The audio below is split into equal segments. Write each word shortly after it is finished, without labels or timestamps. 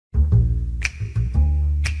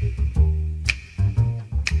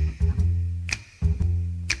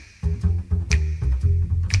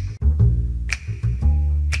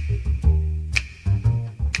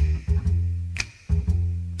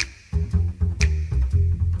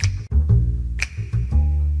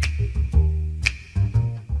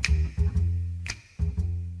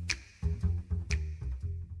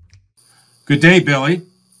Good day, Billy.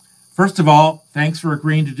 First of all, thanks for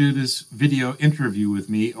agreeing to do this video interview with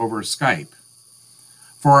me over Skype.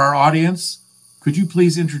 For our audience, could you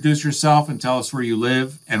please introduce yourself and tell us where you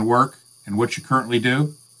live and work and what you currently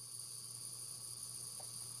do?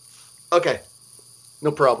 Okay,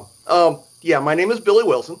 no problem. Yeah, my name is Billy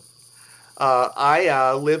Wilson.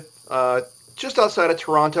 I live just outside of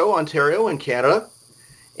Toronto, Ontario, in Canada,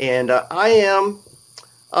 and I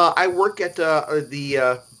work at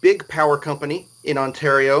the big power company in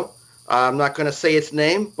Ontario. I'm not going to say its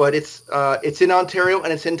name, but it's in Ontario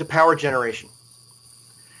and it's into power generation.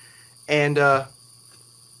 And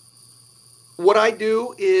what I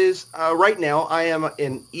do is right now I am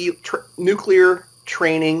an nuclear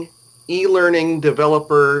training, e-learning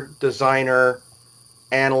developer, designer,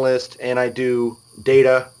 analyst, and I do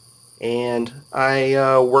data, and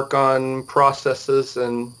I work on processes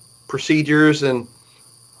and procedures and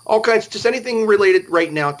all kinds, just anything related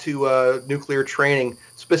right now to nuclear training,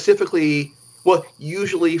 specifically, well,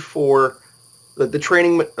 usually for the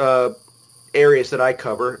training areas that I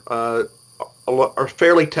cover are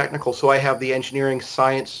fairly technical. So I have the engineering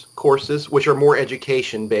science courses, which are more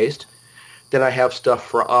education based. Then I have stuff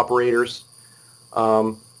for operators.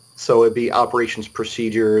 So it'd be operations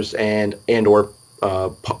procedures and or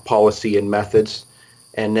policy and methods.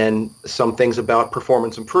 And then some things about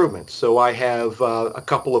performance improvement. So I have a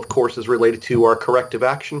couple of courses related to our corrective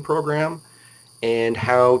action program and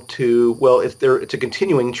how to, well, it's a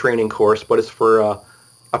continuing training course, but it's for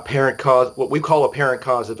apparent cause, what we call apparent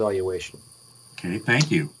cause evaluation. Okay,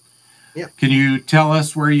 thank you. Yeah. Can you tell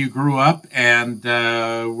us where you grew up and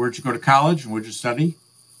where'd you go to college and what'd you study?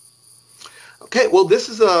 Okay, well, this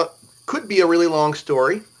is could be a really long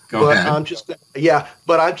story. Go ahead. I'm just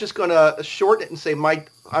going to shorten it and say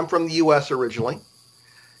I'm from the U.S. originally,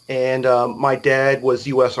 and my dad was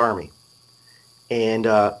U.S. Army, and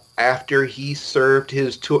after he served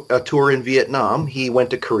his tour in Vietnam, he went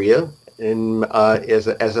to Korea and as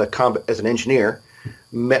an engineer,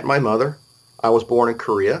 met my mother. I was born in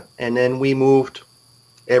Korea, and then we moved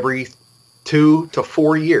every 2 to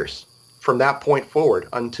 4 years from that point forward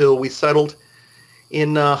until we settled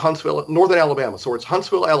in Huntsville, northern Alabama. So it's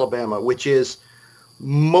Huntsville, Alabama, which is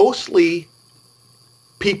mostly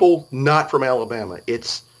people not from Alabama.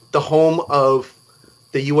 It's the home of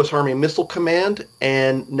the U.S. Army Missile Command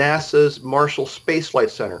and NASA's Marshall Space Flight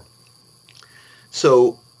Center.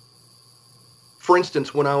 So, for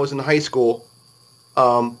instance, when I was in high school,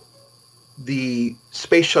 the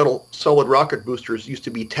Space Shuttle solid rocket boosters used to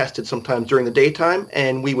be tested sometimes during the daytime,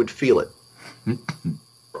 and we would feel it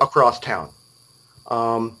across town.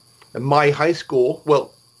 My high school,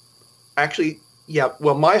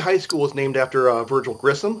 my high school was named after Virgil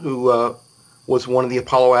Grissom, who was one of the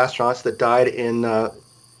Apollo astronauts that died in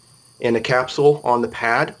a capsule on the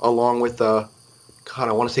pad, along with, I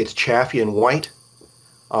want to say it's Chaffee and White.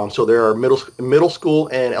 So there are middle school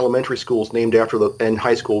and elementary schools named after and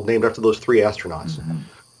high school named after those three astronauts.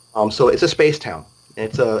 Mm-hmm. So it's a space town.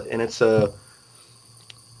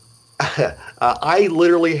 I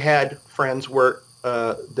literally had friends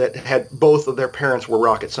that had both of their parents were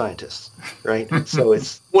rocket scientists, right? So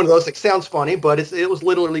it's one of those that sounds funny, but it was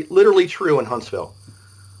literally true in Huntsville.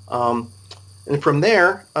 And from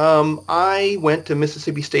there, I went to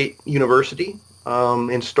Mississippi State University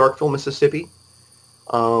in Starkville, Mississippi.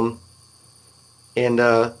 Don't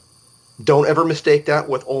ever mistake that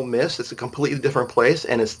with Ole Miss. It's a completely different place,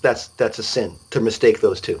 and that's a sin to mistake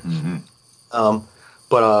those two. Mm-hmm.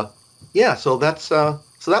 So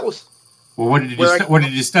that was. Well, what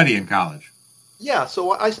did you study in college? Yeah,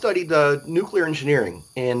 so I studied nuclear engineering,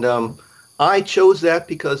 and I chose that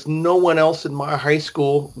because no one else in my high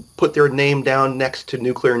school put their name down next to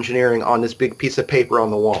nuclear engineering on this big piece of paper on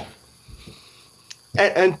the wall.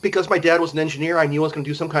 And because my dad was an engineer, I knew I was going to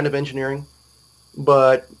do some kind of engineering,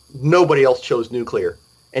 but nobody else chose nuclear.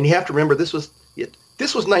 And you have to remember, this was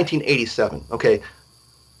 1987. Okay,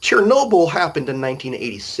 Chernobyl happened in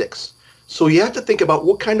 1986. So you have to think about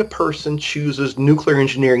what kind of person chooses nuclear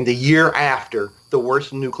engineering the year after the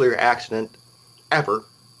worst nuclear accident ever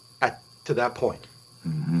to that point.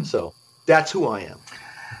 Mm-hmm. So that's who I am.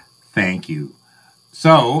 Thank you.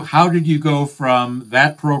 So how did you go from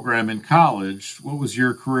that program in college? What was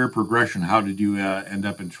your career progression? How did you end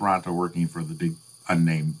up in Toronto working for the big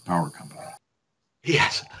unnamed power company?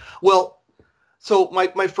 Yes. Well, so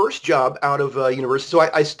my first job out of university, so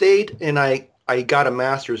I stayed and I got a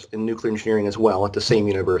master's in nuclear engineering as well at the same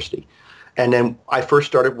university. And then I first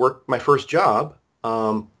started work, my first job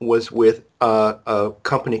was with a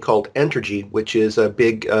company called Entergy, which is a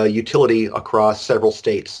big utility across several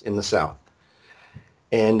states in the South.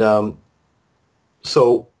 And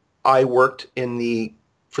so I worked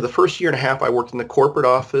for the first year and a half, I worked in the corporate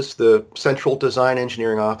office, the central design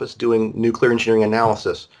engineering office, doing nuclear engineering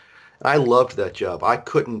analysis. And I loved that job.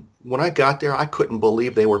 When I got there, I couldn't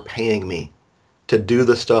believe they were paying me to do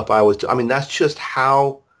the stuff I was doing. I mean, that's just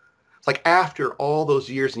how, it's like after all those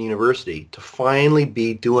years in university, to finally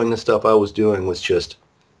be doing the stuff I was doing was just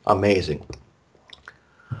amazing.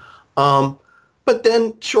 But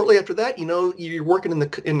then shortly after that, you're working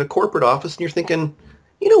in the corporate office and you're thinking,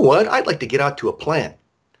 you know what, I'd like to get out to a plant.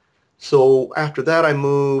 So after that, I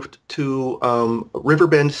moved to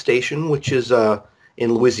Riverbend Station, which is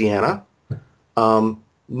in Louisiana,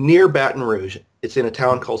 near Baton Rouge. It's in a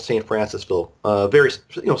town called St. Francisville. Very,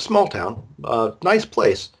 small town, nice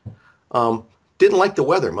place. Didn't like the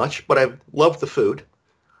weather much, but I loved the food,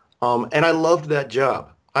 and I loved that job.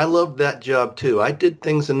 I loved that job too. I did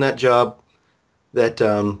things in that job that,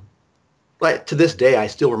 like to this day, I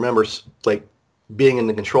still remember, like being in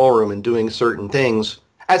the control room and doing certain things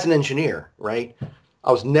as an engineer. Right?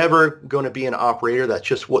 I was never going to be an operator. That's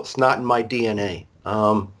just what's not in my DNA.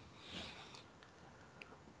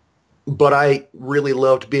 But I really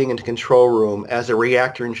loved being in the control room as a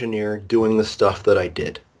reactor engineer doing the stuff that I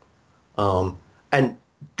did. And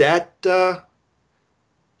that,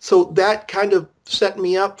 so that kind of set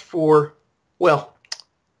me up for, well,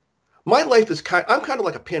 my life is I'm kind of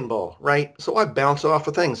like a pinball, right? So I bounce off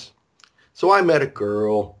of things. So I met a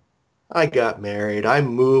girl, I got married, I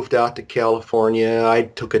moved out to California, I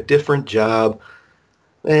took a different job,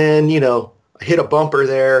 and, I hit a bumper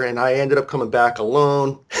there, and I ended up coming back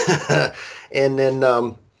alone. And then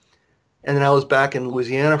I was back in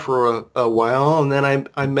Louisiana for a while, and then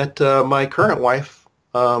I met my current wife.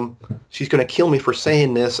 She's going to kill me for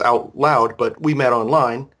saying this out loud, but we met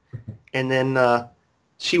online, and then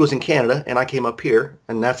she was in Canada, and I came up here,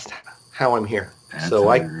 and that's how I'm here. So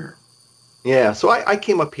I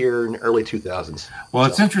came up here in the early 2000s. Well,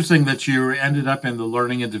 it's interesting that you ended up in the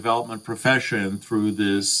learning and development profession through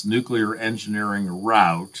this nuclear engineering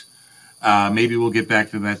route. Maybe we'll get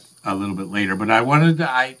back to that a little bit later, but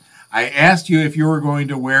I asked you if you were going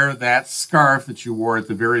to wear that scarf that you wore at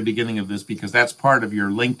the very beginning of this, because that's part of your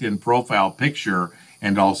LinkedIn profile picture,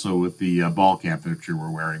 and also with the ball cap that you were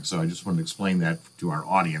wearing. So I just wanted to explain that to our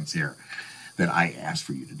audience here, that I asked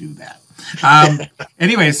for you to do that.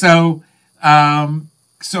 Anyway, so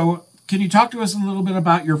can you talk to us a little bit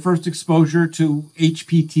about your first exposure to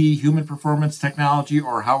HPT, human performance technology,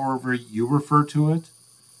 or however you refer to it,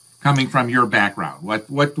 coming from your background?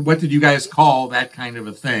 What did you guys call that kind of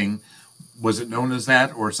a thing? Was it known as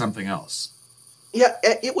that or something else? Yeah,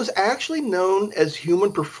 it was actually known as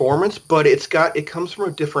human performance, but it comes from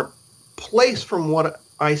a different place from what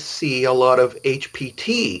I see a lot of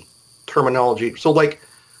HPT terminology. So like,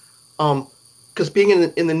 because being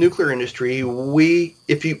in the nuclear industry,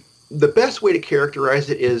 the best way to characterize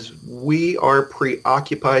it is we are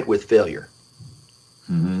preoccupied with failure.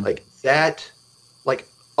 Mm-hmm. Like that, like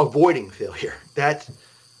avoiding failure. That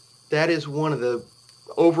is one of the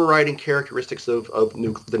overriding characteristics of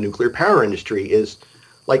the nuclear power industry. Is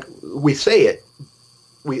like we say it.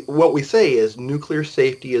 What we say is nuclear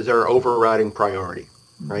safety is our overriding priority,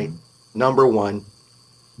 right? Mm-hmm. Number one.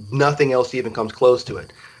 Nothing else even comes close to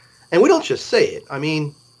it. And we don't just say it. I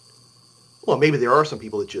mean, well, maybe there are some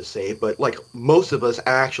people that just say it, but like most of us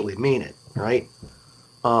actually mean it, right?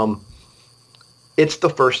 It's the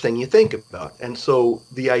first thing you think about. And so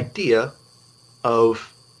the idea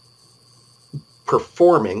of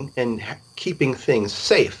performing and keeping things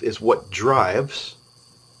safe is what drives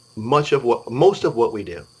most of what we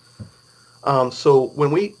do. So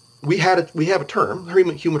when we have a term,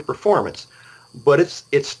 human performance, but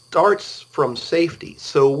it starts from safety.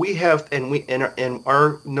 So we have, and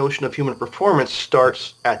our notion of human performance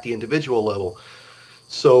starts at the individual level.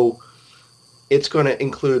 So it's going to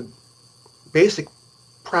include basic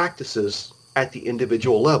practices at the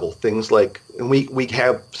individual level. Things like, and we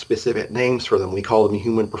have specific names for them. We call them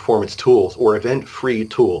human performance tools or event-free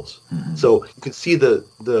tools. Mm-hmm. So you can see the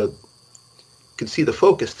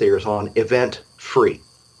focus there is on event-free.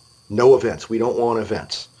 No events. We don't want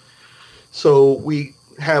events. So we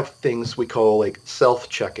have things we call like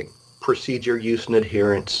self-checking, procedure use and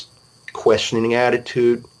adherence, questioning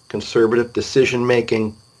attitude, conservative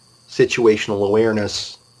decision-making, situational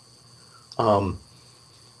awareness,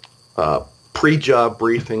 pre-job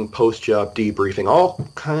briefing, post-job debriefing, all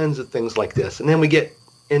kinds of things like this. And then we get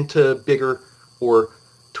into bigger or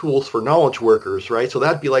tools for knowledge workers, right? So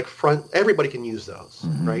that'd be like everybody can use those,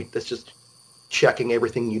 mm-hmm. right? That's just checking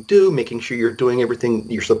everything you do, making sure you're doing everything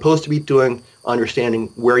you're supposed to be doing, understanding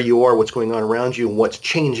where you are, what's going on around you, and what's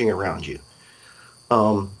changing around you.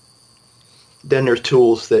 then there's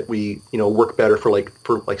tools that we, work better for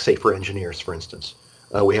say for engineers, for instance.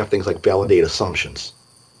 We have things like validate assumptions.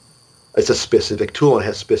 It's a specific tool and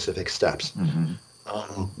has specific steps. Mm-hmm.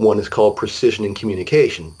 One is called precision in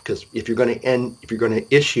communication, because if you're going to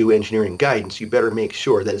issue engineering guidance, you better make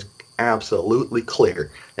sure that it's absolutely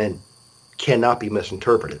clear and cannot be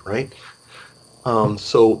misinterpreted, right?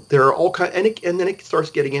 So there are all kinds, and then it starts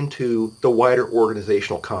getting into the wider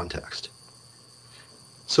organizational context.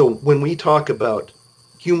 So when we talk about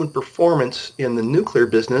human performance in the nuclear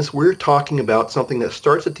business, we're talking about something that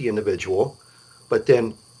starts at the individual, but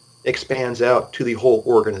then expands out to the whole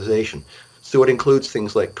organization. So it includes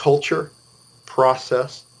things like culture,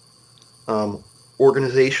 process,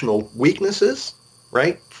 organizational weaknesses,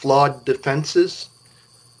 right? Flawed defenses.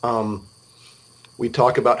 We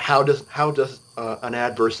talk about how does an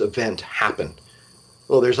adverse event happen?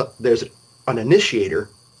 Well, there's an initiator,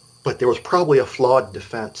 but there was probably a flawed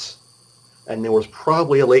defense, and there was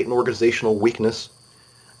probably a latent organizational weakness,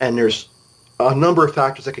 and there's a number of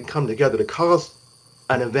factors that can come together to cause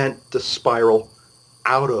an event to spiral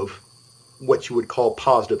out of what you would call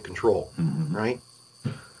positive control, Mm-hmm. right?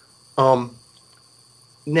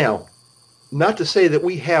 Now, not to say that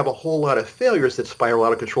we have a whole lot of failures that spiral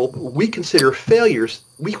out of control. We consider failures,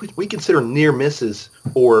 we consider near misses,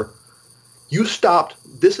 or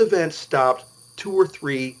this event stopped 2 or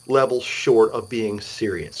 3 levels short of being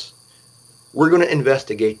serious. We're going to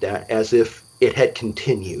investigate that as if it had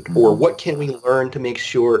continued, Mm-hmm. or what can we learn to make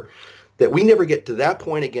sure that we never get to that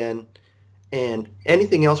point again, and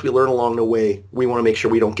anything else we learn along the way, we want to make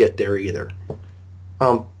sure we don't get there either.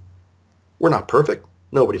 We're not perfect.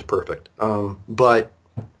 Nobody's perfect. But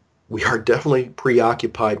we are definitely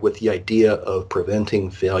preoccupied with the idea of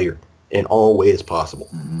preventing failure in all ways possible.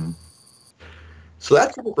 Mm-hmm. So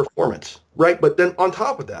that's performance, right? But then on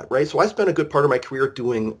top of that, right? So I spent a good part of my career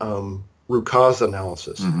doing root cause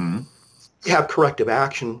analysis. Mm-hmm. We have corrective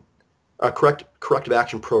action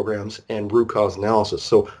programs and root cause analysis.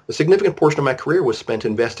 So a significant portion of my career was spent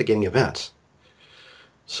investigating events.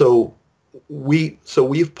 So we've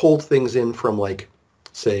pulled things in from, like,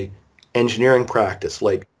 say, engineering practice,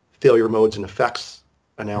 like failure modes and effects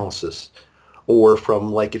analysis, or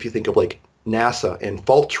from, like, if you think of like NASA and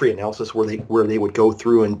fault tree analysis, where they would go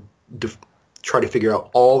through and try to figure out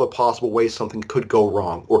all the possible ways something could go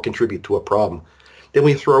wrong or contribute to a problem. Then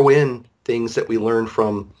we throw in things that we learn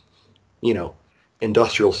from,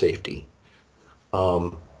 industrial safety.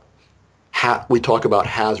 We talk about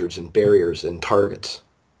hazards and barriers and targets,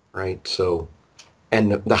 right? So,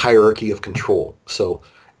 and the hierarchy of control. So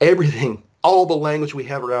everything, all the language we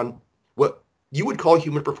have around what you would call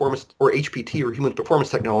human performance, or HPT, or human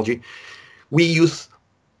performance technology, we use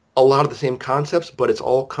a lot of the same concepts, but it's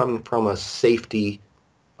all coming from a safety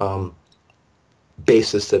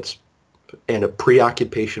basis and a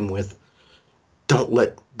preoccupation with don't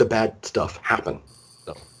let the bad stuff happen.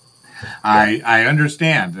 So, I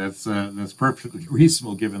understand. That's perfectly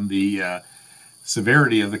reasonable given the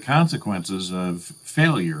severity of the consequences of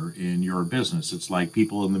failure in your business. It's like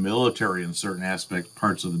people in the military, in certain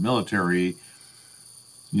parts of the military,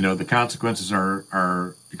 the consequences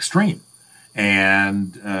are extreme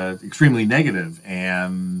and extremely negative,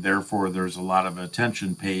 and therefore there's a lot of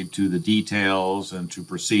attention paid to the details and to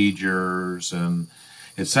procedures and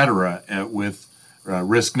etc. With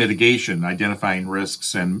risk mitigation, identifying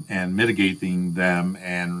risks and mitigating them,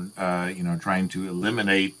 and trying to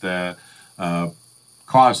eliminate the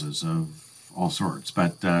causes of all sorts.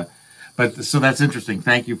 But so that's interesting.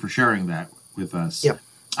 Thank you for sharing that with us. Yep.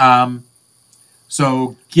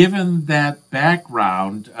 So given that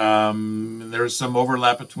background, there's some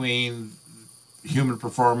overlap between human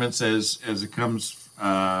performance as it comes,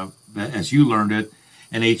 as you learned it,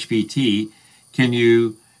 and HPT. Can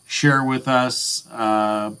you share with us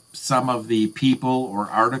some of the people or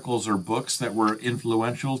articles or books that were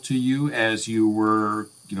influential to you as you were,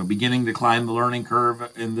 beginning to climb the learning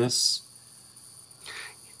curve in this?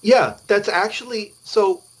 Yeah, that's actually,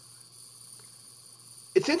 so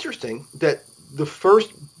it's interesting that the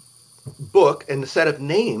first book and the set of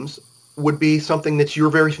names would be something that you're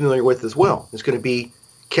very familiar with as well. It's going to be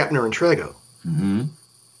Kepner and Trego.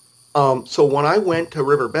 Mm-hmm. So when I went to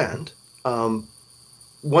River Bend,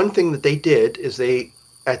 one thing that they did is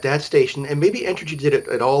at that station, and maybe Entergy did it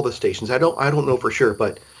at all the stations, I don't know for sure,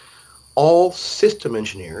 but all system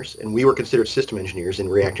engineers, and we were considered system engineers in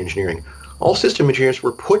reactor engineering, all system engineers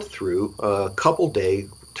were put through a couple-day,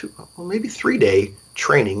 maybe 3-day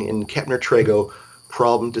training in Kepner-Trego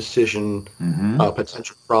problem decision,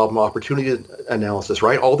 potential problem opportunity analysis,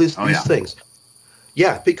 right? All these things.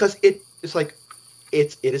 Yeah, because it's like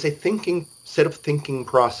it is a set of thinking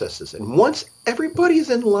processes. And once everybody is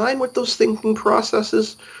in line with those thinking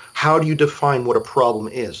processes, how do you define what a problem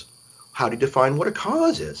is? How do you define what a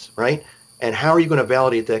cause is, right? And how are you going to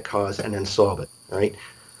validate that cause and then solve it, right?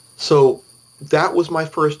 So that was my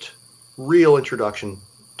first real introduction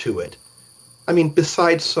to it. I mean,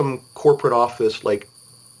 besides some corporate office, like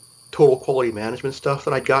total quality management stuff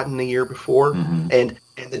that I'd gotten the year before, and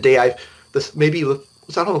the day I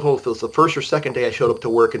don't know if it was the first or second day I showed up to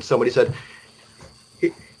work, and somebody said,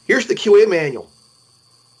 "Here's the QA manual.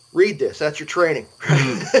 Read this. That's your training."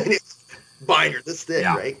 And it's binder this thick,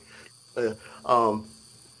 right?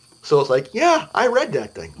 So it's like, yeah, I read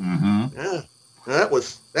that thing. Yeah, that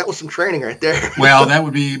was some training right there. Well, that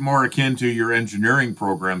would be more akin to your engineering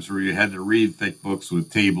programs where you had to read thick books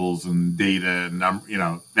with tables and data and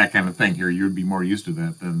that kind of thing. Here, you'd be more used to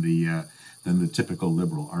that than the typical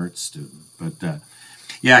liberal arts student. But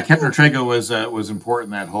yeah, Kepner-Trego was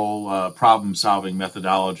important. That whole problem-solving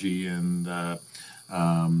methodology and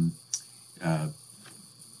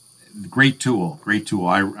great tool.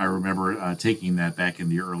 I remember taking that back in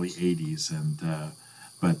the early '80s, and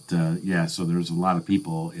so there's a lot of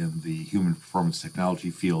people in the human performance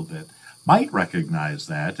technology field that might recognize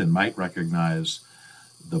that and might recognize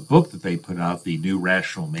the book that they put out, The New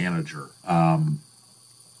Rational Manager,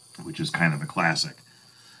 which is kind of a classic.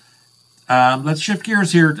 Let's shift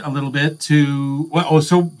gears here a little bit to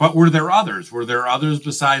but were there others? Were there others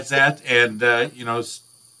besides that? And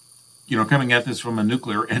coming at this from a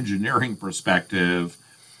nuclear engineering perspective,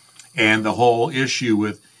 and the whole issue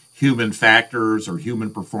with human factors or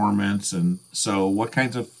human performance, and so what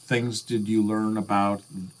kinds of things did you learn about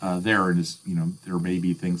there? And there may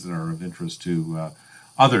be things that are of interest to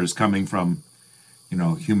others coming from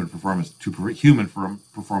human performance to human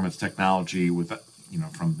performance technology with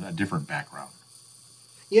from a different background.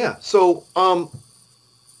 Yeah. So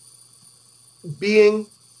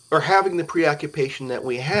having the preoccupation that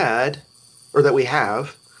we had, or that we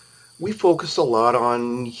have, we focus a lot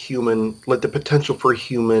on the potential for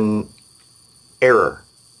human error.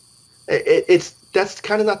 That's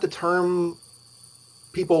kind of not the term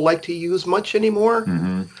people like to use much anymore.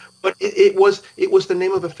 But it was the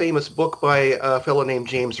name of a famous book by a fellow named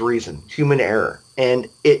James Reason, Human Error, and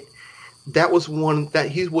he was one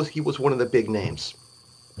of the big names.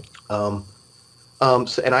 And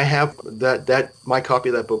I have that my copy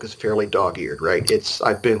of that book is fairly dog-eared, right?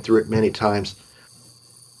 I've been through it many times.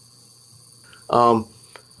 And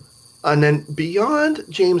then beyond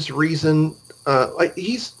James Reason,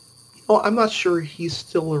 I'm not sure he's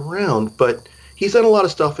still around, but he's done a lot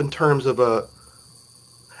of stuff in terms of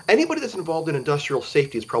anybody that's involved in industrial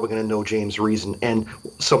safety is probably going to know James Reason and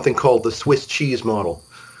something called the Swiss cheese model,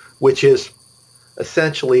 which is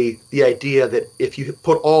essentially the idea that if you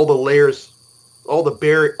put all the layers, all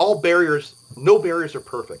barriers, no barriers are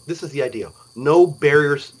perfect. This is the idea. No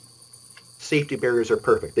barriers, safety barriers are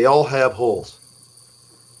perfect. They all have holes.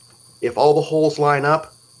 If all the holes line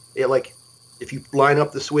up, if you line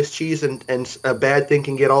up the Swiss cheese and a bad thing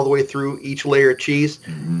can get all the way through each layer of cheese,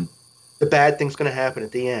 the bad thing's going to happen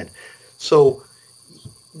at the end. So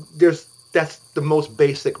that's the most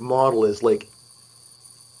basic model, is like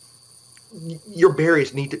your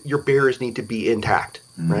barriers need to be intact,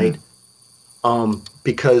 right?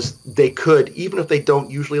 Because they could, even if they don't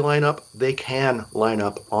usually line up, they can line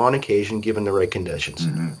up on occasion given the right conditions,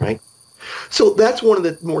 right? So that's one of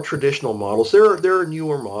the more traditional models. There are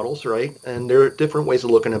newer models, right? And there are different ways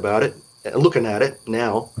of looking at it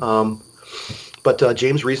now. But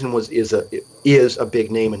James Reason is a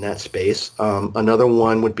big name in that space. Another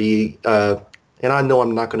one would be, and I know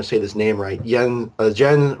I'm not going to say this name right,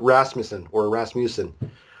 Jen Rasmussen or Rasmussen.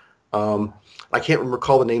 I can't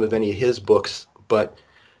recall the name of any of his books, but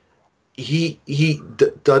he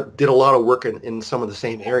did a lot of work in some of the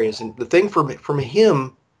same areas. And the thing from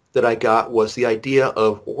him that I got was the idea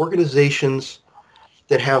of organizations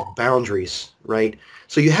that have boundaries, right?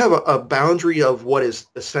 So you have a boundary of what is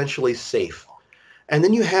essentially safe. And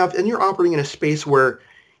then you're operating in a space where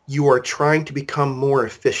you are trying to become more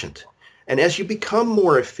efficient. And as you become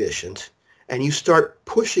more efficient and you start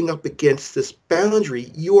pushing up against this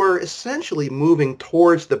boundary, you are essentially moving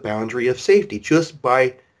towards the boundary of safety just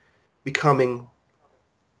by becoming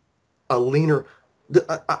a leaner.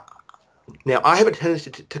 Now, I have a tendency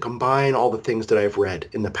to combine all the things that I've read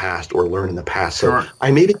in the past or learned in the past. So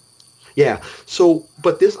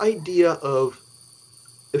but this idea of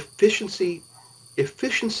efficiency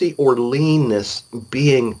or leanness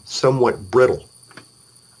being somewhat brittle,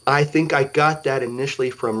 I think I got that initially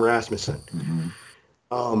from Rasmussen.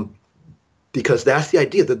 because that's the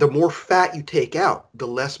idea, that the more fat you take out, the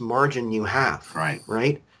less margin you have. Right.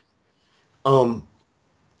 Right.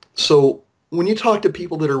 So when you talk to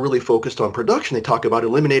people that are really focused on production, they talk about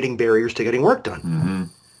eliminating barriers to getting work done. Mm-hmm.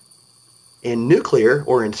 In nuclear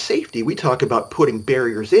or in safety, we talk about putting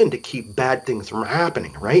barriers in to keep bad things from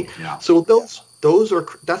happening, right? Yeah. So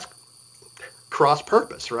that's cross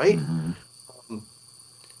purpose, right? Mm-hmm.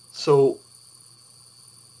 So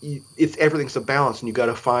everything's a balance, and you got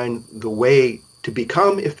to find the way to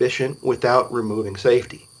become efficient without removing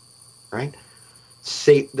safety, right?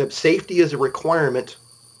 Safety is a requirement.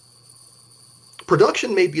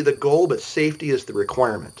 Production may be the goal, but safety is the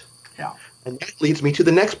requirement. Yeah. And that leads me to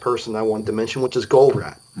the next person I wanted to mention, which is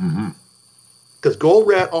Goldratt. Mm-hmm. Because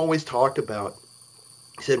Goldratt always talked about,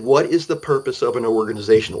 he said, what is the purpose of an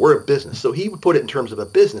organization or a business? So he would put it in terms of a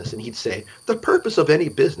business, and he'd say, the purpose of any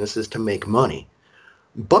business is to make money,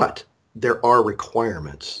 but there are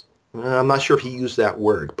requirements. I'm not sure if he used that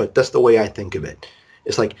word, but that's the way I think of it.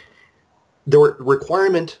 It's like the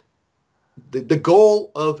requirement, the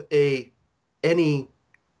goal of any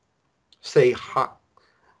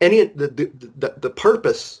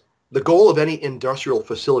purpose, the goal of any industrial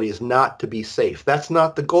facility is not to be safe. That's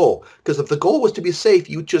not the goal. Because if the goal was to be safe,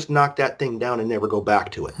 you'd just knock that thing down and never go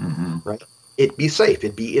back to it. Mm-hmm. Right? It'd be safe.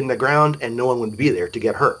 It'd be in the ground, and no one would be there to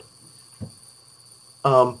get hurt.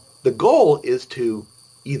 The goal is to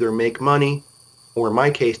either make money, or in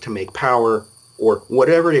my case, to make power, or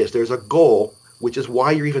whatever it is. There's a goal, which is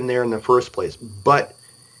why you're even there in the first place. But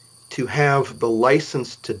to have the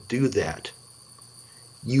license to do that,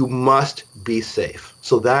 you must be safe.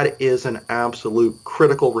 So that is an absolute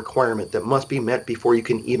critical requirement that must be met before you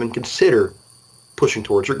can even consider pushing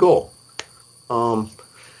towards your goal.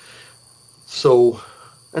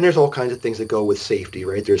 And there's all kinds of things that go with safety,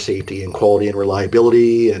 right? There's safety and quality and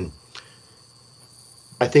reliability. And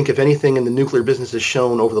I think if anything in the nuclear business has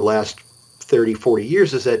shown over the last 30, 40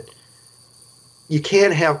 years is that you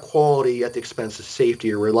can't have quality at the expense of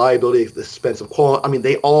safety, or reliability at the expense of quality. I mean,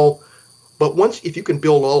 but if you can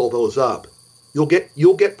build all of those up, you'll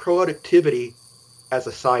get productivity as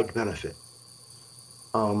a side benefit.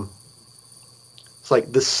 It's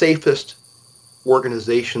like the safest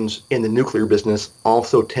organizations in the nuclear business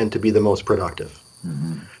also tend to be the most productive.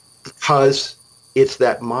 Mm-hmm. Because it's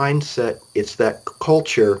that mindset, it's that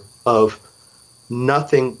culture of no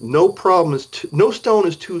stone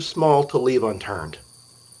is too small to leave unturned.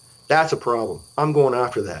 That's a problem. I'm going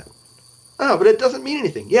after that. Oh, but it doesn't mean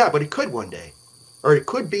anything. Yeah, but it could one day. Or it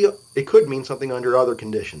could mean something under other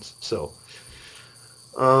conditions. So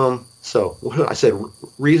I said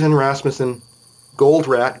Reason, Rasmussen,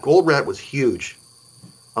 Goldratt. Goldratt was huge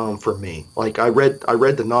for me. Like I read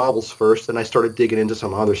the novels first, and I started digging into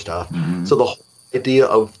some other stuff. Mm-hmm. So the whole idea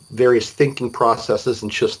of various thinking processes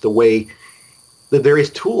and just the various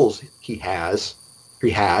tools he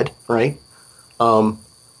had, right?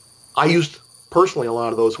 I used personally a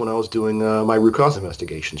lot of those when I was doing my root cause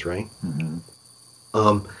investigations, right?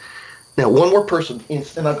 Mm-hmm. Now, one more person,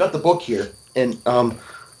 and I've got the book here, and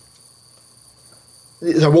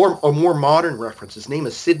it's a more modern reference. His name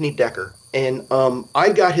is Sidney Dekker, and I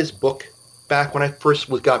got his book back when I first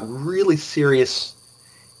got really serious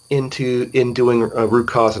in doing root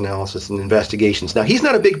cause analysis and investigations. Now, he's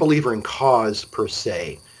not a big believer in cause per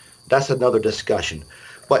se. That's another discussion.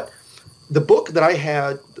 But the book that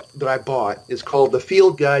I bought is called The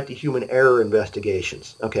Field Guide to Human Error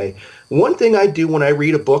Investigations. Okay. One thing I do when I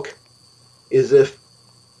read a book is if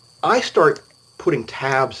I start putting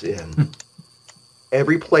tabs in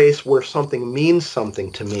every place where something means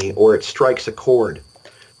something to me or it strikes a chord.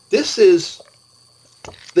 This is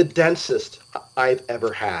the densest I've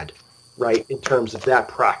ever had, right, in terms of that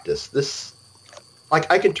practice. This, like,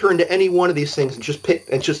 I can turn to any one of these things and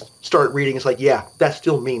just start reading. It's like, yeah, that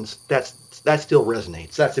still means that still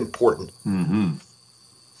resonates. That's important. Mm-hmm.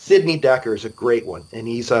 Sidney Dekker is a great one, and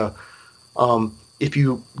he's if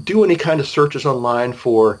you do any kind of searches online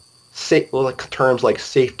for terms like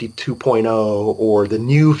Safety 2.0 or the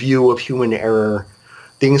new view of human error,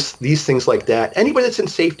 these things like that, anybody that's in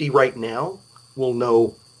safety right now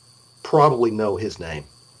will probably know his name.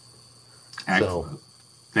 Excellent.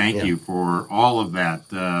 Thank you for all of that.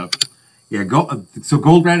 So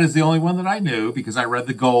Goldratt is the only one that I knew because I read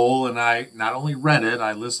The Goal, and I not only read it,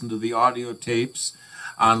 I listened to the audio tapes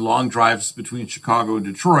on long drives between Chicago and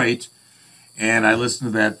Detroit, and I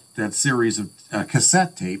listened to that series of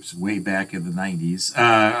cassette tapes way back in the 90s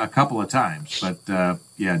a couple of times. But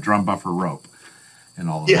Drum Buffer Rope and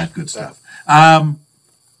all of that good stuff.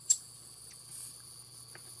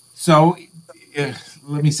 So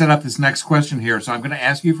let me set up this next question here. So I'm going to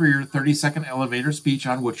ask you for your 30-second elevator speech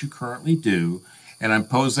on what you currently do. And I'm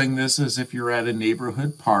posing this as if you're at a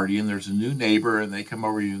neighborhood party and there's a new neighbor and they come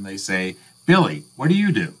over to you and they say, Billy, what do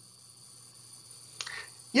you do?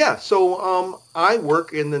 Yeah, so I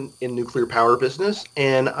work in the nuclear power business,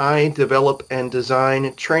 and I develop and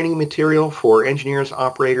design training material for engineers,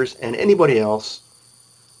 operators, and anybody else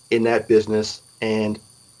in that business. And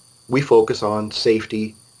we focus on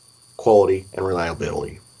safety, quality, and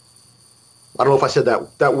reliability. I don't know if I said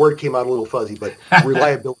that word came out a little fuzzy, but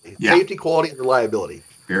reliability, Yeah. Safety, quality, and reliability.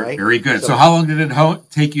 Very, very good. So how long did it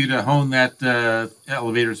take you to hone that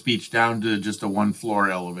elevator speech down to just a one-floor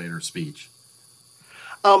elevator speech?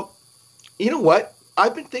 You know what?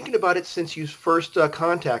 I've been thinking about it since you first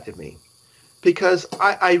contacted me, because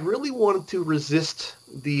I really wanted to resist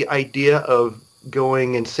the idea of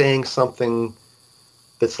going and saying something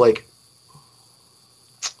that's like,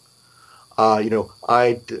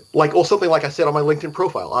 something like I said on my LinkedIn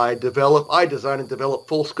profile. I design and develop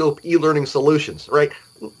full scope e-learning solutions, right?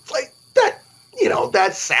 It's like that,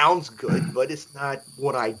 that sounds good, but it's not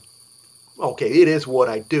what okay, it is what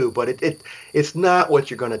I do, but it's not what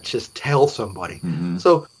you're going to just tell somebody. Mm-hmm.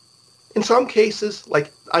 So in some cases,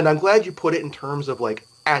 and I'm glad you put it in terms of like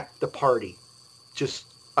at the party, just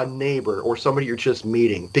a neighbor or somebody you're just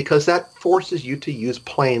meeting, because that forces you to use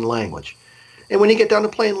plain language. And when you get down to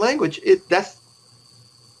plain language, it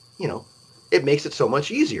makes it so much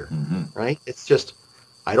easier, mm-hmm. right? It's just,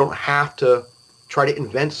 I don't have to try to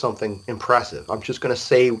invent something impressive. I'm just going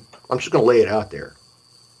to lay it out there.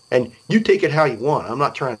 And you take it how you want. I'm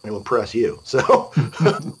not trying to impress you. So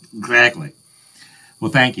Exactly.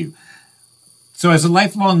 Well, thank you. So as a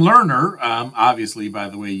lifelong learner, obviously, by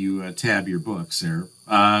the way, you tab your books there,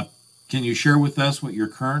 can you share with us what your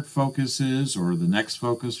current focus is or the next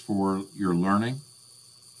focus for your learning?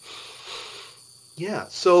 Yeah.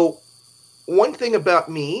 So one thing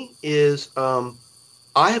about me is I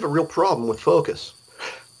have a real problem with focus.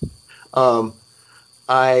 I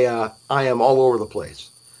am all over the place.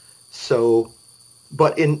 So,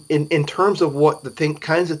 but in terms of what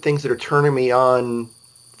kinds of things that are turning me on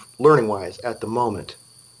learning-wise at the moment,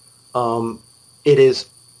 it is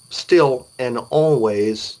still and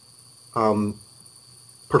always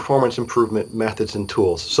performance improvement methods and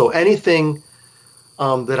tools. So anything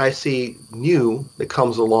that I see new that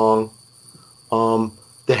comes along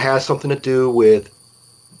that has something to do with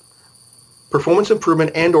performance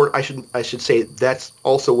improvement, and or I should say that's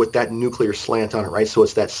also with that nuclear slant on it, right? So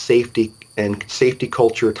it's that safety and safety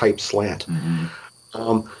culture type slant.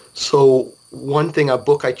 Mm-hmm. So a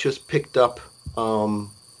book I just picked up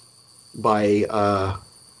by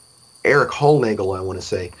Eric Holnagel, I want to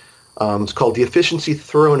say. It's called The Efficiency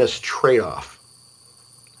Thoroughness Trade-Off.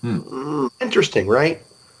 Interesting, right?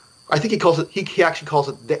 I think he actually calls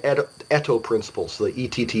it the ETO principle, so the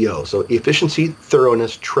ETTO, so Efficiency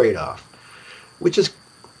Thoroughness Trade-Off.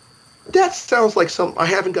 That sounds like I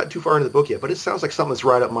haven't got too far into the book yet, but it sounds like something that's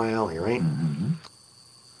right up my alley, right?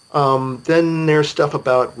 Mm-hmm. Then there's stuff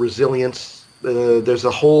about resilience. There's a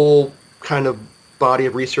whole kind of body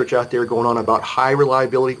of research out there going on about high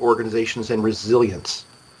reliability organizations and resilience.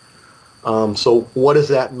 So what does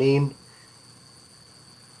that mean?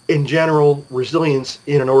 In general, resilience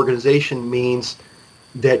in an organization means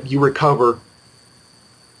that you recover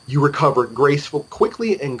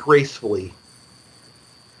quickly and gracefully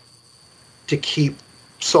to keep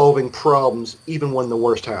solving problems even when the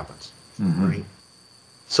worst happens, mm-hmm. right?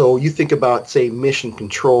 So you think about, say, mission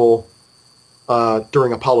control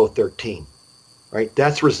during Apollo 13, right?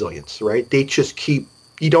 That's resilience, right? They just keep.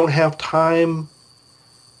 You don't have time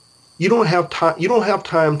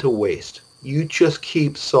to waste. You just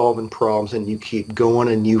keep solving problems and you keep going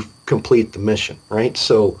and you complete the mission, right?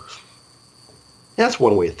 So that's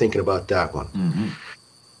one way of thinking about that one. Mm-hmm.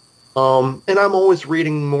 And I'm always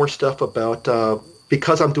reading more stuff about,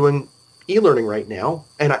 because I'm doing e-learning right now,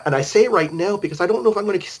 and I say it right now because I don't know if I'm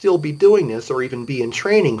going to still be doing this or even be in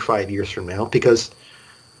training 5 years from now, because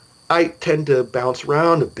I tend to bounce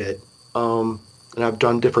around a bit, and I've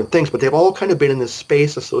done different things, but they've all kind of been in this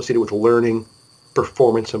space associated with learning,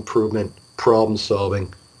 performance improvement, problem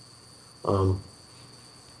solving.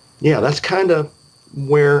 That's kind of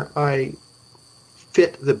where I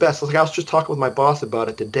fit the best. Like I was just talking with my boss about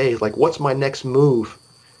it today. Like, what's my next move?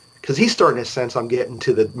 Because he's starting to sense I'm getting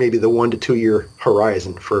to maybe the 1 to 2 year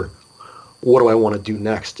horizon for what do I want to do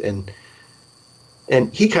next. And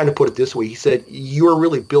he kind of put it this way. He said, "You are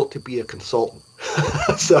really built to be a consultant."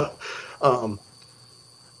 So,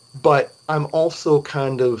 but I'm also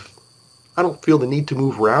I don't feel the need to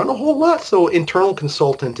move around a whole lot. So internal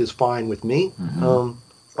consultant is fine with me. Mm-hmm.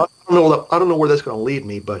 I'm I don't know where that's going to lead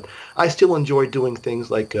me, but I still enjoy doing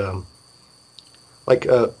things like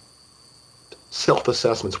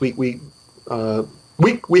self-assessments. We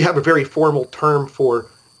have a very formal term for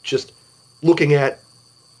just looking at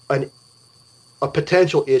a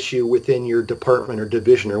potential issue within your department or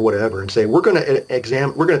division or whatever, and say we're going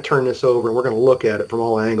to turn this over and we're going to look at it from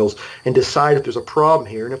all angles and decide if there's a problem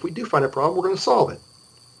here. And if we do find a problem, we're going to solve it,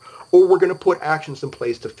 or we're going to put actions in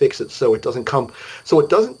place to fix it so it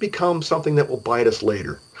doesn't become something that will bite us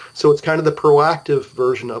later. So it's kind of the proactive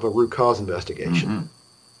version of a root cause investigation.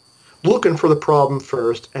 Mm-hmm. Looking for the problem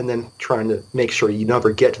first, and then trying to make sure you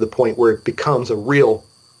never get to the point where it becomes a real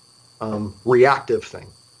reactive thing.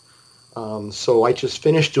 So I just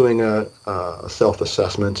finished doing a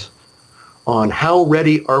self-assessment on how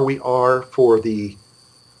ready we are for the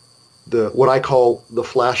what I call the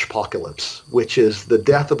Flash apocalypse, which is the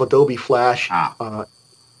death of Adobe Flash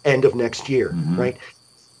end of next year, mm-hmm. right?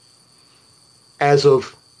 As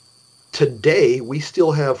of today, we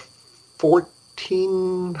still have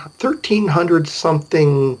 1,300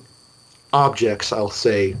 something objects, I'll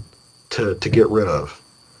say, to get rid of.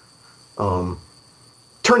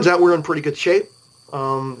 Turns out we're in pretty good shape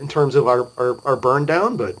in terms of our burn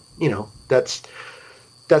down, but that's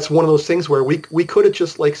one of those things where we could have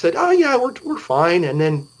just said, oh yeah, we're fine, and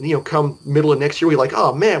then come middle of next year we're like,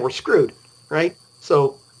 oh man, we're screwed, right?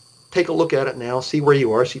 So take a look at it now, see where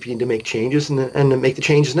you are, see if you need to make changes, and make the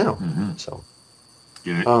changes now. Mm-hmm. So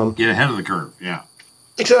get ahead of the curve, yeah.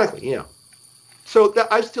 Exactly, yeah. So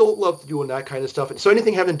I still love doing that kind of stuff. So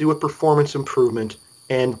anything having to do with performance improvement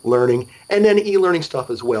and learning, and then e-learning stuff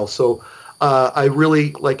as well. So I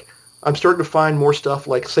really I'm starting to find more stuff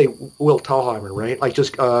like, say, Will Thalheimer, right? I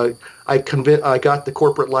got the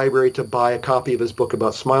corporate library to buy a copy of his book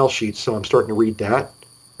about smile sheets, so I'm starting to read that,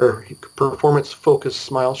 or performance-focused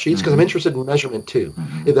smile sheets, because mm-hmm. I'm interested in measurement too,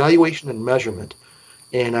 mm-hmm. evaluation and measurement.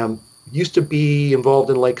 And used to be involved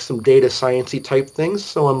in some data science-y type things,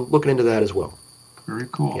 so I'm looking into that as well. Very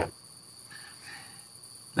cool. Yeah.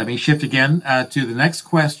 Let me shift again to the next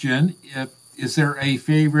question. Is there a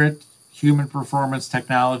favorite human performance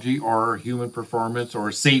technology or human performance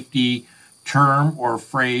or safety term or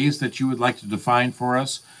phrase that you would like to define for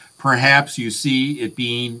us? Perhaps you see it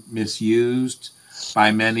being misused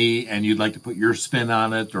by many and you'd like to put your spin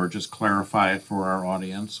on it or just clarify it for our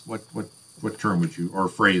audience. What term would you or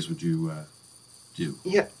phrase would you do?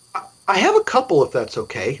 Yeah. I have a couple, if that's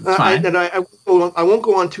okay. Fine. I won't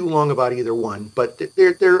go on too long about either one, but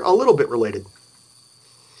they're a little bit related.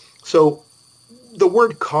 So the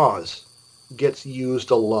word cause gets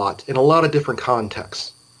used a lot in a lot of different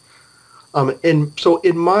contexts. And so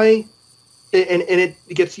it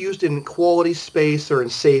gets used in quality space or in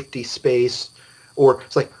safety space, or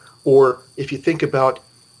if you think about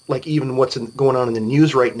even what's going on in the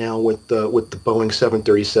news right now with the Boeing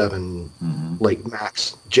 737 mm-hmm.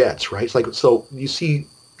 Max jets, right? So you see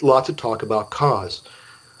lots of talk about cause.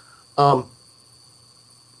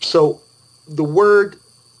 So the word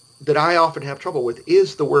that I often have trouble with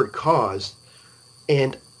is the word cause,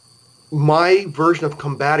 and my version of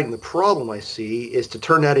combating the problem I see is to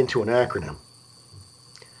turn that into an acronym.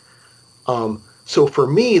 So for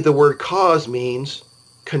me, the word cause means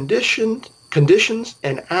conditions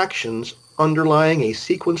and actions underlying a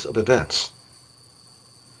sequence of events,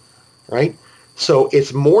 right? So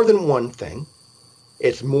it's more than one thing.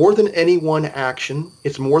 It's more than any one action.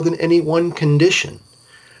 It's more than any one condition.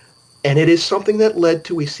 And it is something that led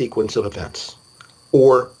to a sequence of events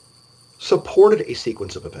or supported a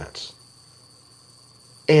sequence of events.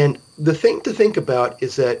 And the thing to think about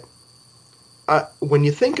is that when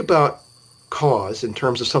you think about cause in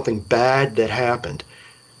terms of something bad that happened,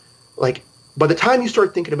 by the time you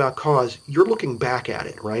start thinking about cause, you're looking back at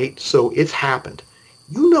it, right? So it's happened.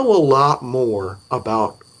 You know a lot more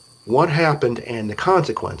about what happened and the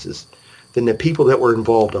consequences than the people that were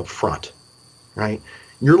involved up front, right?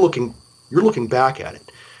 You're looking back at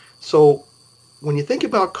it. So when you think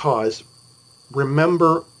about cause,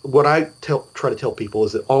 remember what I try to tell people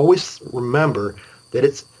is that always remember that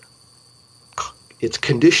it's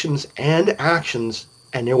conditions and actions,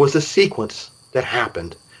 and there was a sequence that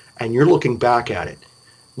happened. And you're looking back at it.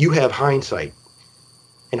 You have hindsight.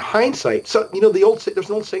 And hindsight, so there's an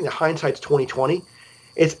old saying that hindsight's 20/20.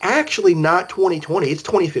 It's actually not 20/20, it's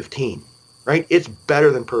 2015, right? It's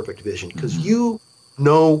better than perfect vision because mm-hmm.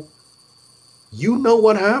 you know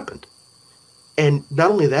what happened. And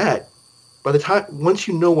not only that, once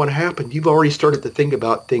you know what happened, you've already started to think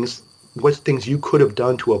about what things you could have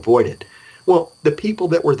done to avoid it. Well, the people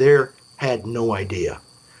that were there had no idea.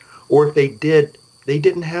 Or if they did, they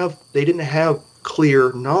didn't have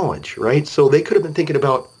clear knowledge, right? So they could have been thinking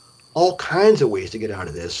about all kinds of ways to get out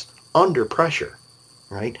of this under pressure,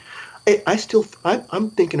 right? I'm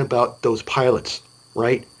thinking about those pilots,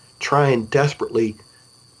 right? Trying desperately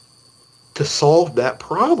to solve that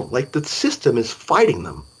problem. Like the system is fighting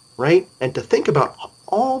them, right? And to think about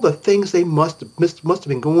all the things they must have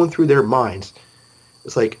been going through their minds.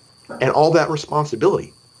 It's like, and all that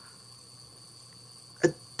responsibility.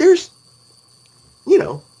 There's,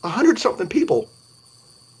 100-something people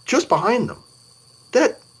just behind them.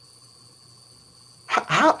 That,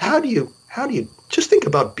 how do you just think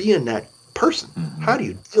about being that person? Mm-hmm. How do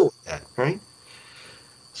you deal with that, right?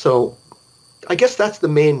 So I guess that's the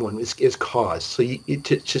main one is cause. So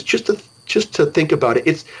just to think about it,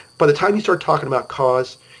 it's by the time you start talking about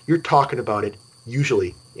cause, you're talking about it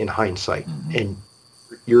usually in hindsight, mm-hmm. and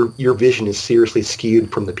your vision is seriously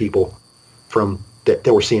skewed from the people from that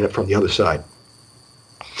were seeing it from the other side.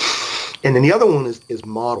 And then the other one is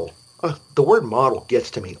model. The word model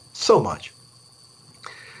gets to me so much.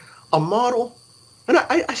 A model, and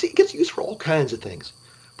I see it gets used for all kinds of things,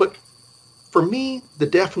 but for me, the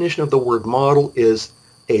definition of the word model is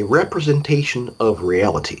a representation of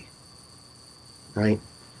reality, right?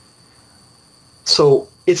 So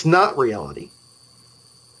it's not reality.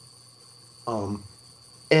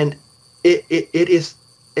 And it is,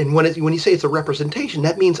 and when you say it's a representation,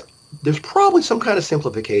 that means there's probably some kind of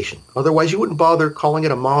simplification. Otherwise, you wouldn't bother calling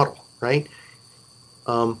it a model, right?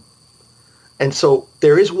 And so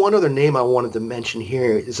there is one other name I wanted to mention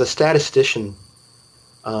here. Is a statistician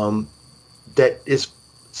that is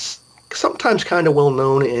sometimes kind of well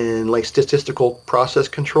known in like statistical process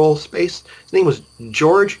control space. His name was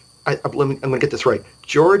George. I'm going to get this right.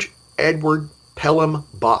 George Edward Pelham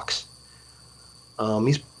Box.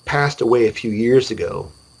 He's passed away a few years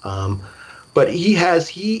ago, but he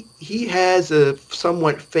has a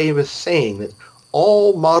somewhat famous saying that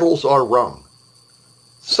all models are wrong.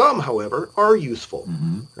 Some, however, are useful,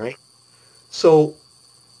 mm-hmm. right? So,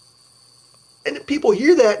 and people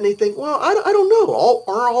hear that and they think, well, I don't know.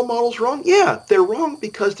 Are all models wrong? Yeah, they're wrong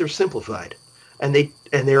because they're simplified, and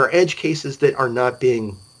there are edge cases that are not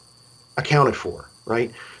being accounted for,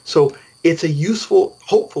 right? So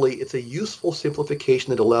hopefully it's a useful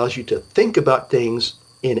simplification that allows you to think about things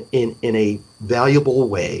in a valuable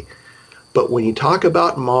way. But when you talk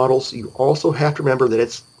about models, you also have to remember that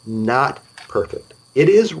it's not perfect. It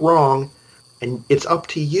is wrong, and it's up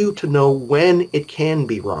to you to know when it can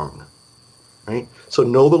be wrong, right? So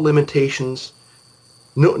know the limitations,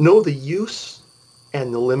 know the use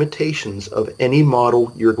and the limitations of any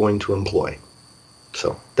model you're going to employ.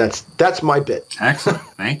 So that's my bit. Excellent.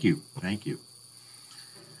 Thank you.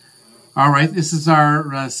 All right. This is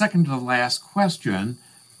our second to the last question.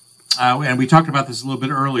 And we talked about this a little bit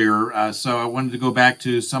earlier. So I wanted to go back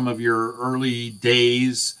to some of your early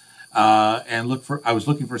days and I was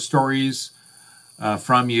looking for stories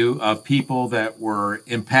from you of people that were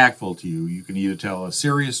impactful to you. You can either tell a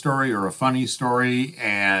serious story or a funny story.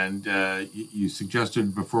 And you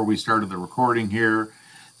suggested before we started the recording here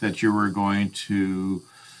that you were going to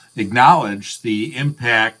acknowledge the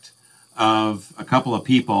impact of a couple of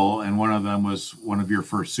people, and one of them was one of your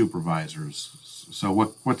first supervisors. So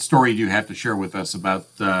what story do you have to share with us about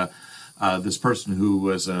this person who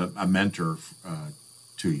was a mentor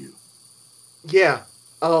to you? Yeah.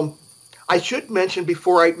 I should mention,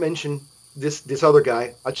 before I mention this other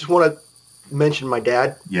guy, I just want to mention my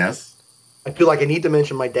dad. Yes. I feel like I need to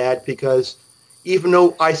mention my dad because even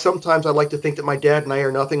though I like to think that my dad and I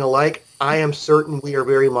are nothing alike, I am certain we are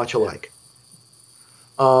very much alike.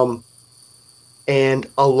 And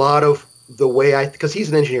a lot of the way because he's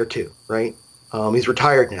an engineer too, right? He's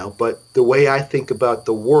retired now, but the way I think about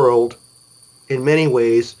the world in many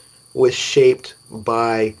ways was shaped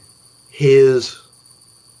by his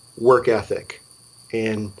work ethic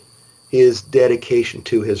and his dedication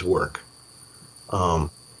to his work.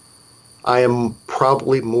 I am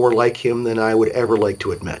probably more like him than I would ever like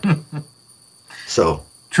to admit. So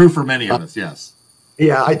true for many of us, yes.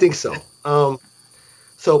 Yeah, I think so.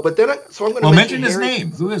 But then I'm going to mention his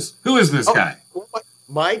name. Who is this guy? Well,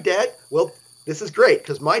 my dad. Well, this is great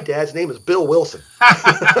because my dad's name is Bill Wilson.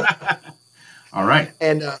 All right.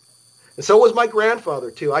 And so was my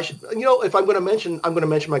grandfather too. I should, if I'm going to mention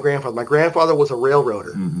my grandfather. My grandfather was a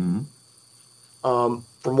railroader from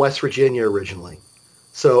West Virginia originally.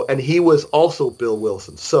 So, and he was also Bill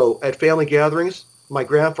Wilson. So at family gatherings, my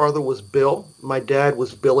grandfather was Bill, my dad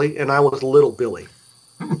was Billy, and I was Little Billy.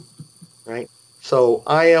 Right. So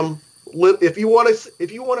I am. If you want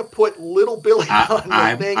to put Little Billy on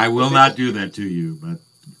the thing, I will not do that to you. But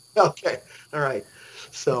okay, all right.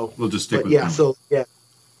 So we'll just stick with yeah. them. So yeah,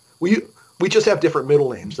 we just have different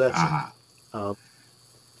middle names. That's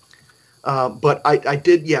But I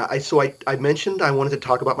did, yeah. I mentioned I wanted to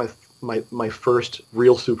talk about my first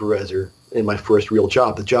real supervisor in my first real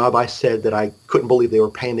job, the job I said that I couldn't believe they were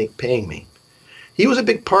paying me. He was a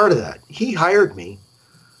big part of that. He hired me,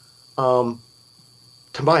 um,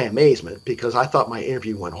 to my amazement, because I thought my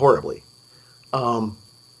interview went horribly. Um,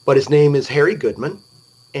 but his name is Harry Goodman,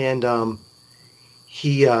 and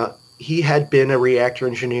he had been a reactor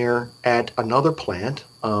engineer at another plant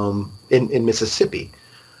in Mississippi.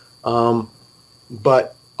 Um,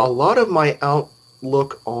 but a lot of my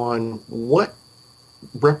outlook on what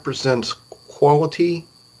represents quality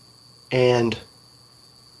and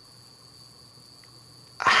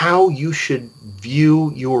how you should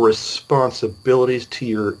view your responsibilities to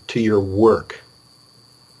your work.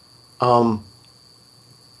 Um,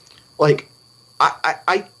 like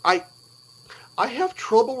I have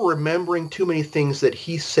trouble remembering too many things that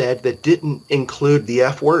he said that didn't include the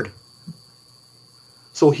F word.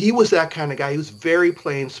 So he was that kind of guy. He was very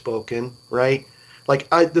plain spoken, right? Like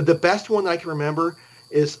the best one that I can remember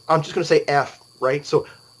is, I'm just going to say F, right? So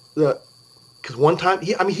because one time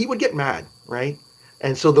he would get mad, right?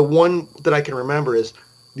 And so the one that I can remember is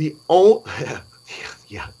the only,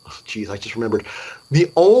 yeah, geez, I just remembered. The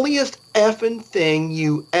onlyest effing thing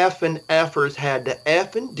you effing effers had to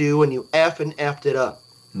effing do, and you effing effed it up,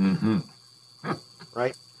 Mm-hmm.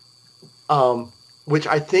 right? Which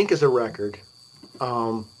I think is a record.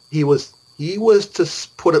 He was, to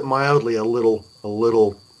put it mildly, a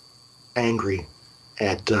little angry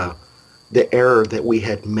at the error that we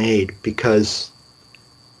had made, because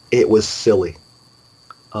it was silly.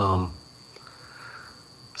 Um,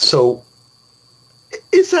 so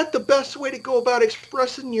is that the best way to go about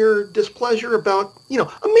expressing your displeasure about,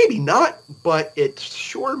 maybe not, but it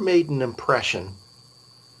sure made an impression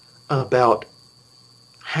about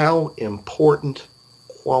how important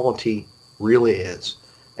quality really is,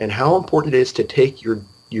 and how important it is to take your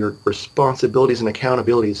responsibilities and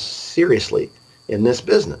accountabilities seriously in this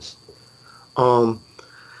business. Um,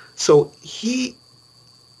 so he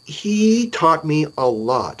taught me a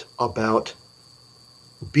lot about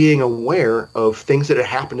being aware of things that had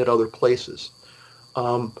happened at other places,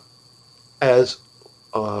 um, as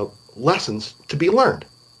lessons to be learned,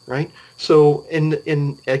 right? So in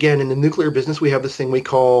the nuclear business, we have this thing we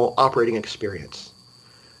call operating experience,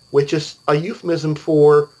 which is a euphemism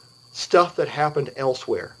for stuff that happened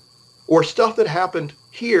elsewhere, or stuff that happened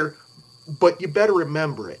here, but you better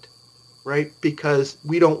remember it, right? Because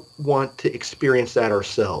we don't want to experience that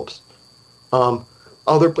ourselves.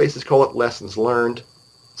 Other places call it lessons learned.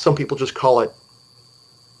 Some people just call it,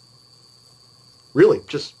 really,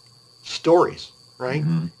 just stories, right?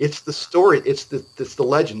 Mm-hmm. It's the story. It's the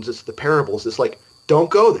legends. It's the parables. It's like, don't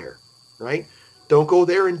go there, right? Don't go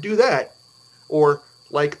there and do that. Or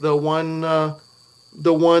like oh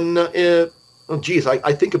geez,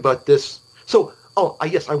 I think about this. So,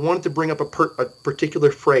 yes, I wanted to bring up a particular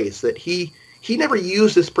phrase that he never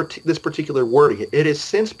used this particular wording. It has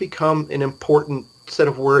since become an important set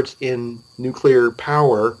of words in nuclear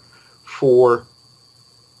power for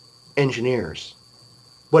engineers.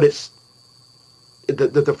 But it's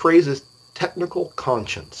the phrase is technical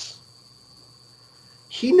conscience.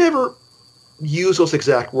 He never used those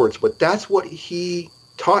exact words, but that's what he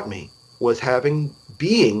taught me, was having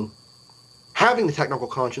the technical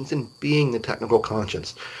conscience and being the technical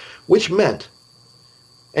conscience, which meant,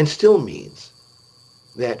 and still means,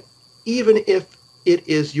 that even if it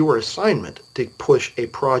is your assignment to push a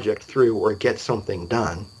project through or get something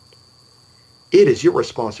done, it is your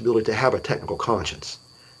responsibility to have a technical conscience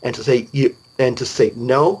and to say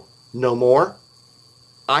no, no more.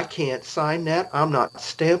 I can't sign that. I'm not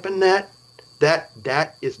stamping that.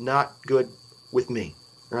 That is not good with me,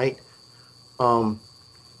 right? And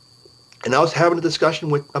I was having a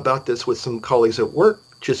discussion about this with some colleagues at work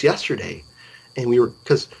just yesterday, and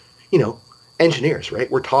because engineers, right?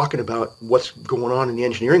 We're talking about what's going on in the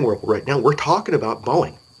engineering world right now. We're talking about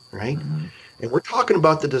Boeing, right? Mm-hmm. And we're talking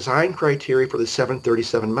about the design criteria for the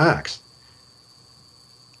 737 MAX.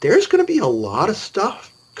 There's going to be a lot of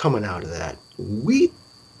stuff coming out of that. We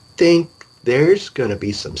think there's going to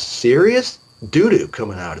be some serious doo-doo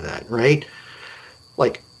coming out of that, right?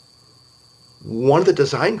 Like, one of the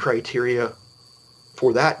design criteria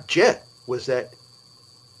for that jet was that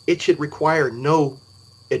it should require no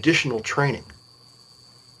additional training,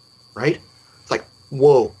 right? It's like,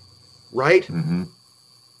 whoa, right? Mm-hmm.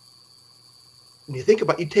 When you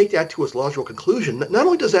take that to its logical conclusion, not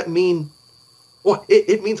only does that mean, well,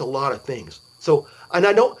 it means a lot of things. So, and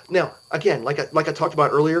I don't, now, again, like I talked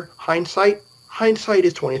about earlier, hindsight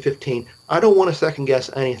is 2015. I don't want to second guess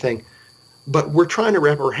anything, but we're trying to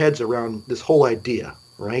wrap our heads around this whole idea,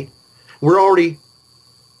 right? we're already,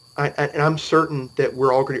 and I'm certain that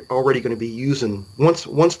we're already going to be using, once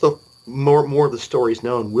the more of the story is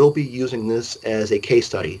known, we'll be using this as a case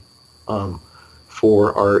study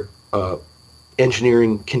for our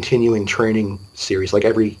engineering continuing training series. Like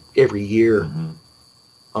every year,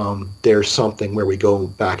 there's something where we go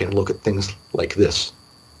back and look at things like this.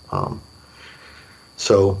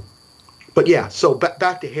 But yeah, so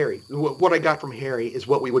back to Harry. What I got from Harry is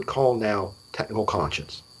what we would call now technical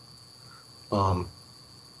conscience.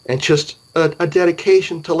 And just a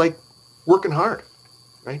dedication to like working hard,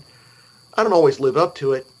 right? I don't always live up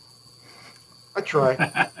to it. I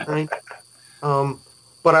try, right?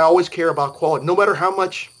 But I always care about quality, no matter how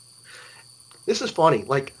much. This is funny.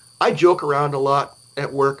 Like, I joke around a lot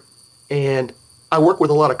at work, and I work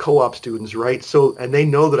with a lot of co-op students, right? So, and they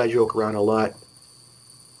know that I joke around a lot.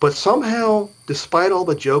 But somehow, despite all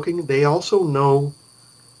the joking, they also know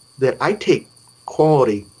that I take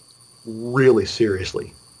quality really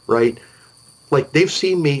seriously, right? Like, they've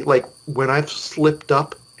seen me, like, when I've slipped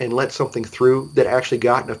up and let something through that actually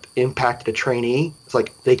impacted a trainee. It's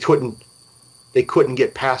like they couldn't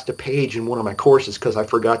get past a page in one of my courses because I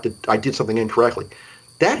did something incorrectly.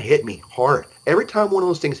 That hit me hard. Every time one of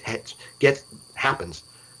those things happens,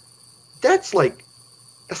 that's like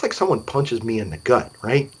someone punches me in the gut,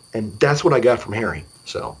 right? And that's what I got from Harry.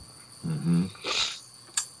 So,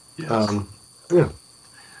 yes. Yeah.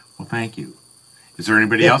 Well, thank you. Is there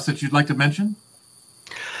anybody else that you'd like to mention?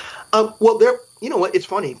 Well, you know what? It's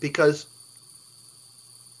funny because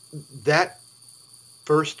that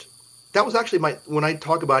was actually when I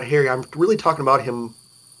talk about Harry, I'm really talking about him.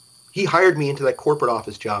 He hired me into that corporate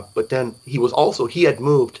office job, but then he had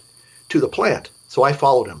moved to the plant. So I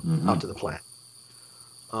followed him out to the plant.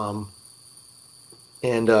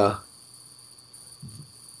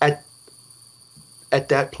 At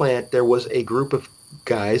that plant, there was a group of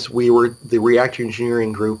guys. We were the reactor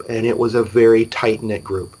engineering group, and it was a very tight-knit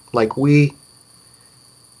group. Like, we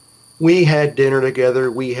had dinner together,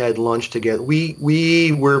 we had lunch together.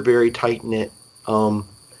 We were very tight-knit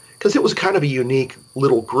because it was kind of a unique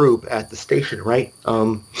little group at the station, right?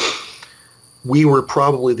 We were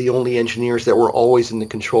probably the only engineers that were always in the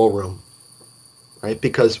control room, right?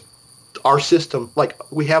 Because our system, like,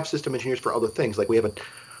 we have system engineers for other things. Like, we have a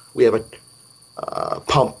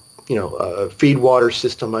pump, a feed water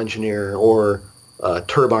system engineer, or a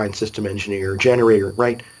turbine system engineer, generator,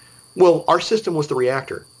 right? Well, our system was the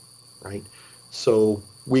reactor, right? So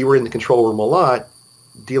we were in the control room a lot,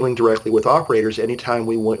 dealing directly with operators anytime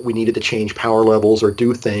we needed to change power levels or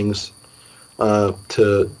do things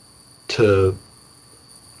to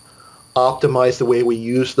optimize the way we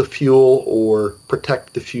use the fuel or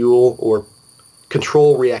protect the fuel or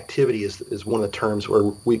control reactivity is one of the terms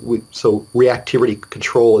where so reactivity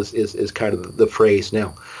control is kind of the phrase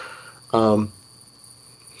now.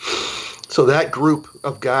 So that group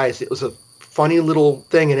of guys, it was a funny little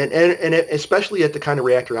thing, and especially at the kind of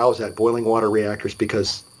reactor I was at, boiling water reactors,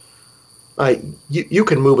 because you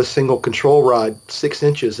can move a single control rod 6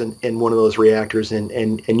 inches in one of those reactors,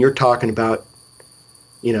 and you're talking about,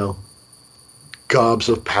 gobs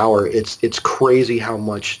of power. It's crazy how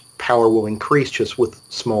much power will increase just with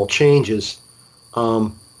small changes.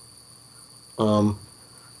 But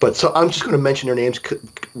so I'm just going to mention their names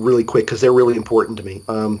really quick because they're really important to me.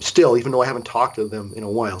 Still, even though I haven't talked to them in a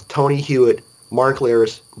while, Tony Hewitt, Mark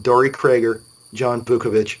Laris, Dory Krager, John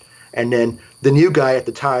Vukovic, and then the new guy at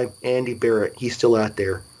the time, Andy Barrett. He's still out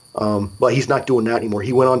there. But he's not doing that anymore.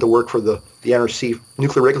 He went on to work for the NRC,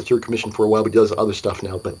 Nuclear Regulatory Commission, for a while, but he does other stuff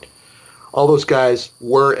now. But all those guys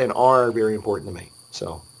were and are very important to me.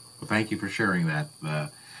 So, well, thank you for sharing that.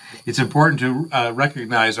 It's important to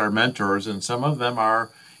recognize our mentors, and some of them are,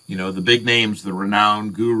 the big names, the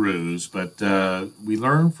renowned gurus, but we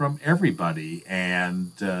learn from everybody,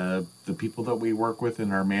 and the people that we work with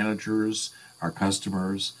and our managers, our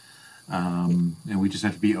customers, and we just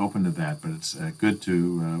have to be open to that. But it's good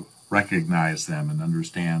to recognize them and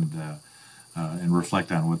understand and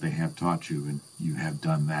reflect on what they have taught you, and you have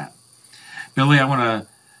done that. Billy, I want to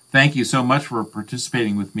thank you so much for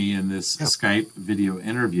participating with me in this Skype video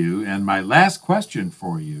interview. And my last question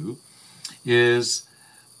for you is,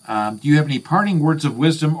 do you have any parting words of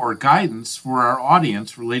wisdom or guidance for our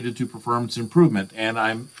audience related to performance improvement? And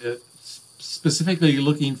I'm specifically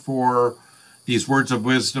looking for these words of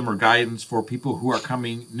wisdom or guidance for people who are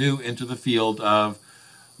coming new into the field of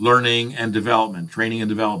learning and development, training and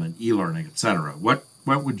development, e-learning, etc. What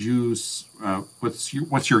would you?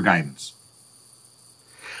 What's your guidance?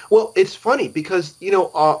 Well, it's funny because,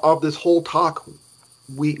 of this whole talk,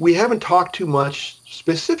 we haven't talked too much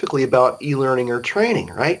specifically about e-learning or training,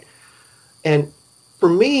 right? And for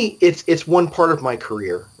me, it's one part of my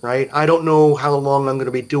career, right? I don't know how long I'm going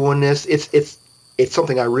to be doing this. It's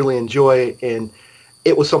something I really enjoy, and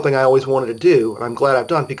it was something I always wanted to do, and I'm glad I've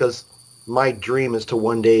done, because my dream is to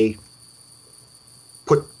one day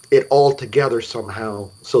put it all together somehow.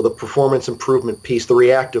 So the performance improvement piece, the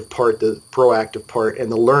reactive part, the proactive part,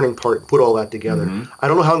 and the learning part, put all that together. I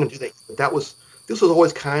don't know how I'm going to do that, but this was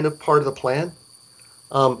always kind of part of the plan.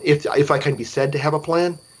 If I can be said to have a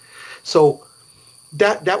plan. So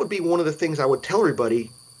that would be one of the things I would tell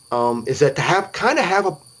everybody, is that to have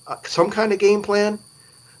some kind of game plan,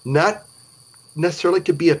 not necessarily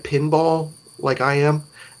to be a pinball like I am.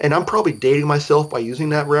 And I'm probably dating myself by using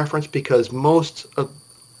that reference, because most of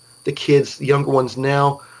the kids, the younger ones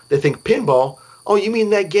now, they think pinball. Oh, you mean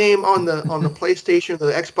that game on the PlayStation,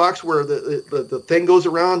 the Xbox, where the thing goes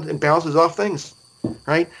around and bounces off things,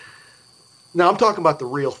 right? Now I'm talking about the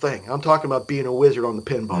real thing. I'm talking about being a wizard on the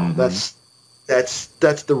pinball.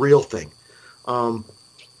 That's the real thing.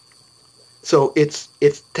 So it's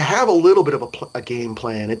to have a little bit of a game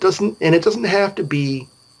plan. It doesn't have to be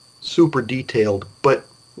super detailed, but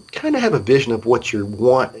kind of have a vision of what you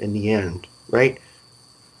want in the end, right?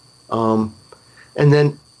 And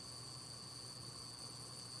then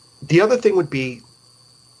the other thing would be,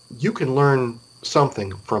 you can learn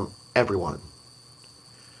something from everyone.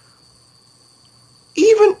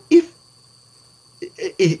 Even if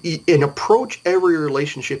and approach every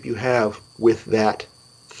relationship you have with that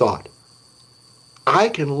thought. I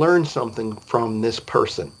can learn something from this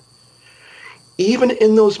person. Even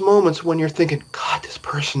in those moments when you're thinking, God, this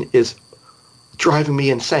person is driving me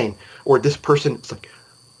insane, or this person, it's like,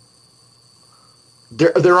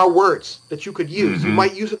 there are words that you could use. You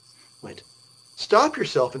might use it. Stop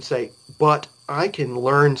yourself and say, but I can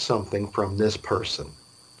learn something from this person.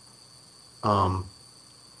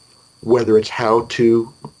 Whether it's how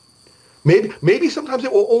to, maybe sometimes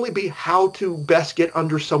it will only be how to best get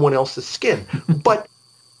under someone else's skin. But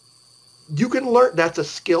you can learn, that's a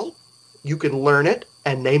skill. You can learn it,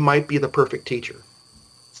 and they might be the perfect teacher.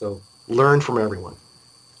 So learn from everyone.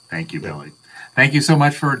 Thank you, Billy. Thank you so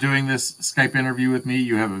much for doing this Skype interview with me.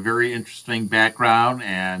 You have a very interesting background,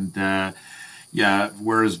 and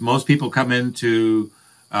whereas most people come into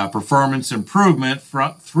performance improvement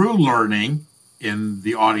through learning, in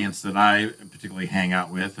the audience that I particularly hang out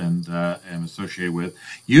with and am associated with,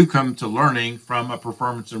 you come to learning from a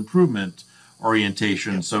performance improvement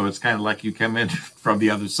orientation. So it's kind of like you come in from the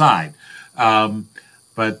other side.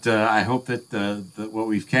 But I hope that what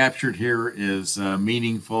we've captured here is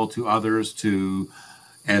meaningful to others to,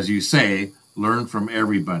 as you say, learn from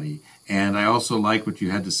everybody. And I also like what you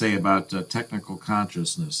had to say about technical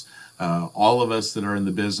consciousness. All of us that are in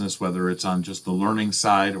the business, whether it's on just the learning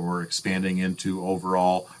side or expanding into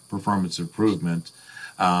overall performance improvement,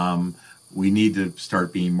 we need to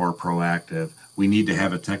start being more proactive. We need to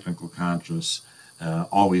have a technical conscious,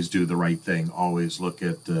 always do the right thing, always look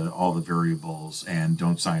at all the variables, and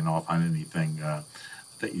don't sign off on anything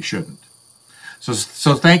that you shouldn't.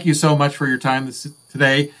 So thank you so much for your time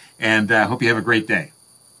today, and I hope you have a great day.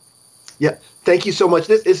 Yeah, thank you so much.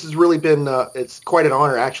 This has really been it's quite an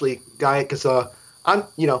honor, actually, Guy, because I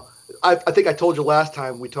think I told you last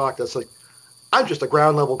time we talked. That's like, I'm just a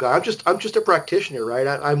ground level guy. I'm just a practitioner, right?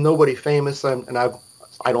 I'm nobody famous, and I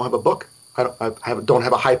don't have a book. I don't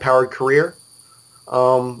have a high powered career,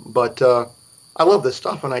 but I love this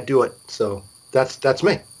stuff and I do it. So that's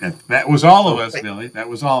me. That was all of us, Billy. That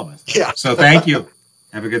was all of us. Yeah. So thank you.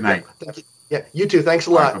 Have a good night. Yeah, thank you. Yeah, you too. Thanks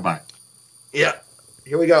a lot. Bye bye. Yeah.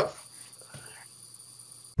 Here we go.